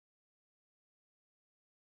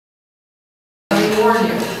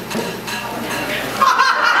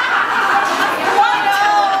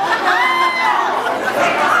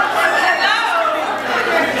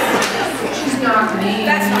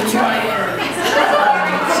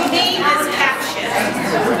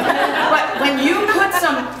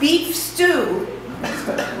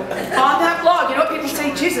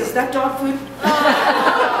is that dog food?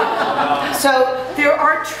 So there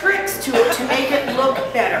are tricks to it to make it look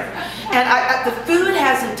better. And the food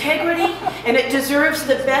has integrity, and it deserves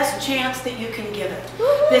the best chance that you can give it.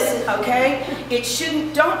 This is, okay? It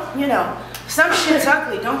shouldn't, don't, you know, some shit's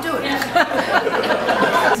ugly, don't do it.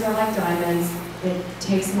 They're like diamonds. It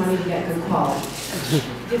takes money to get good quality.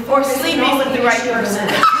 Or sleeping with the right person.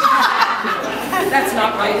 That's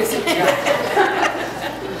not right, is it?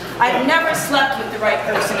 I've never slept with the right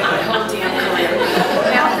person in my whole damn career.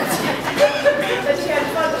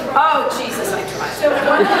 Oh, Jesus, I tried. So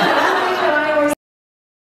one thing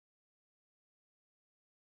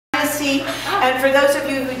and for those of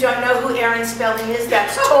you who don't know who Aaron Spelling is,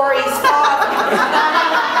 that's Tori's father.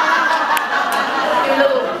 You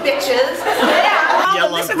little bitches. Yeah.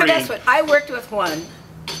 Listen to this one. I worked with one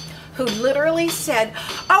who literally said,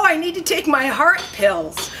 "Oh, I need to take my heart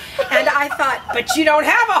pills." And I thought, but you don't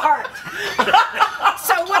have a heart.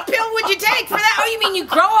 So what pill would you take for that? Oh, you mean you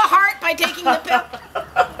grow a heart by taking the pill?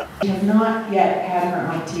 We have not yet had her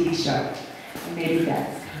on a TV show. And maybe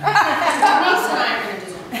that's. Denise and I are going to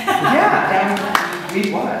do it. Yeah,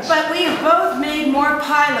 we watch. But we have both made more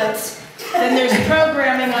pilots than there's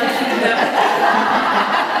programming on TV.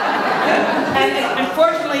 And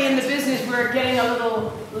unfortunately in the business we're getting a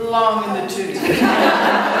little long in the tooth.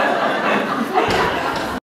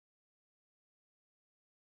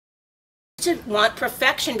 To want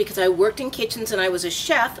perfection because I worked in kitchens and I was a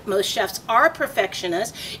chef. Most chefs are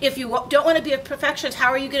perfectionists. If you don't want to be a perfectionist, how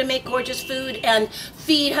are you going to make gorgeous food and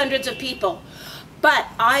feed hundreds of people? But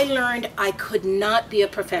I learned I could not be a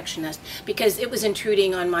perfectionist because it was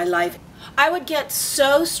intruding on my life. I would get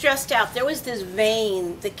so stressed out. There was this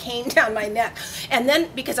vein that came down my neck, and then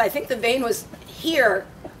because I think the vein was here,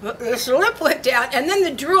 this lip went down, and then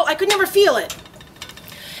the drool, I could never feel it.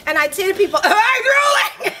 And I'd say to people, "Am I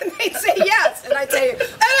drooling?" And they'd say yes. And I'd say,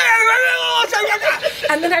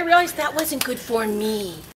 and then I realized that wasn't good for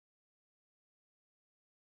me.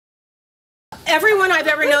 Everyone I've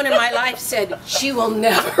ever known in my life said she will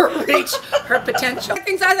never reach her potential.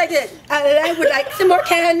 Things as I did. I would like some more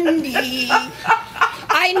candy.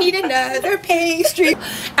 I need another pastry.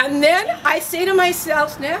 And then I say to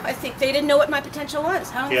myself now, I think they didn't know what my potential was.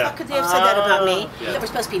 How the fuck could they have said that about me? That we're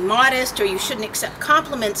supposed to be modest or you shouldn't accept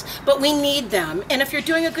compliments, but we need them. And if you're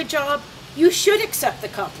doing a good job, you should accept the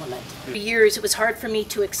compliment. For years, it was hard for me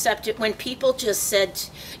to accept it when people just said,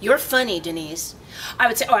 "You're funny, Denise." I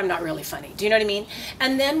would say, "Oh, I'm not really funny." Do you know what I mean?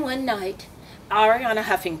 And then one night, Ariana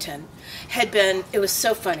Huffington had been, it was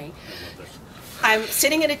so funny. I'm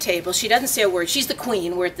sitting at a table, she doesn't say a word, she's the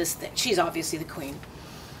queen, we're at this thing, she's obviously the queen.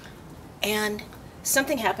 And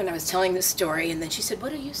something happened, I was telling this story, and then she said,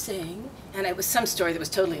 "What are you saying?" And it was some story that was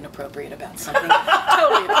totally inappropriate about something,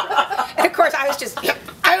 totally inappropriate. And of course I was just,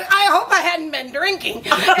 I hope I hadn't been drinking.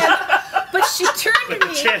 But she turned to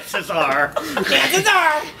me. Chances are. Chances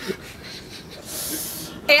are.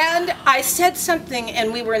 And I said something,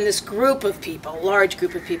 and we were in this group of people, large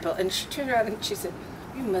group of people, and she turned around and she said,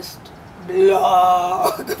 "You must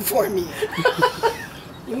blog for me."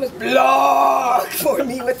 "You must blog for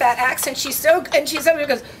me," with that accent. She's so, and she said,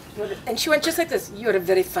 goes, and she went just like this, "You're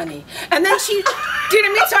very funny." And then she, do you know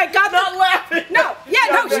what I mean? So I got not laughing. No,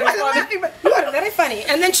 yeah, no, she wasn't laughing, but you are very funny.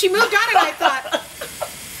 And then she moved on, and I thought,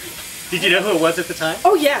 did you know who it was at the time?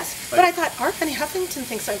 oh yes, but I thought, Ariana Huffington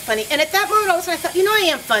thinks I'm funny. And at that moment, all of a sudden I thought, you know, I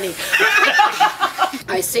am funny.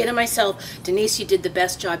 I say to myself, Denise, you did the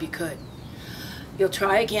best job you could. You'll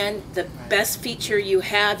try again. The best feature you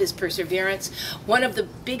have is perseverance. One of the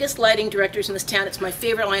biggest lighting directors in this town, it's my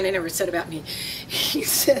favorite line I ever said about me. He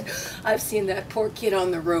said, "I've seen that poor kid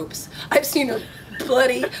on the ropes. I've seen her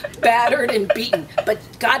bloody, battered, and beaten. But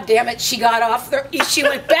God damn it, she got off the, she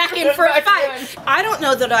went back in for a fight." I don't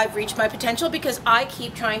know that I've reached my potential because I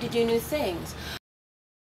keep trying to do new things.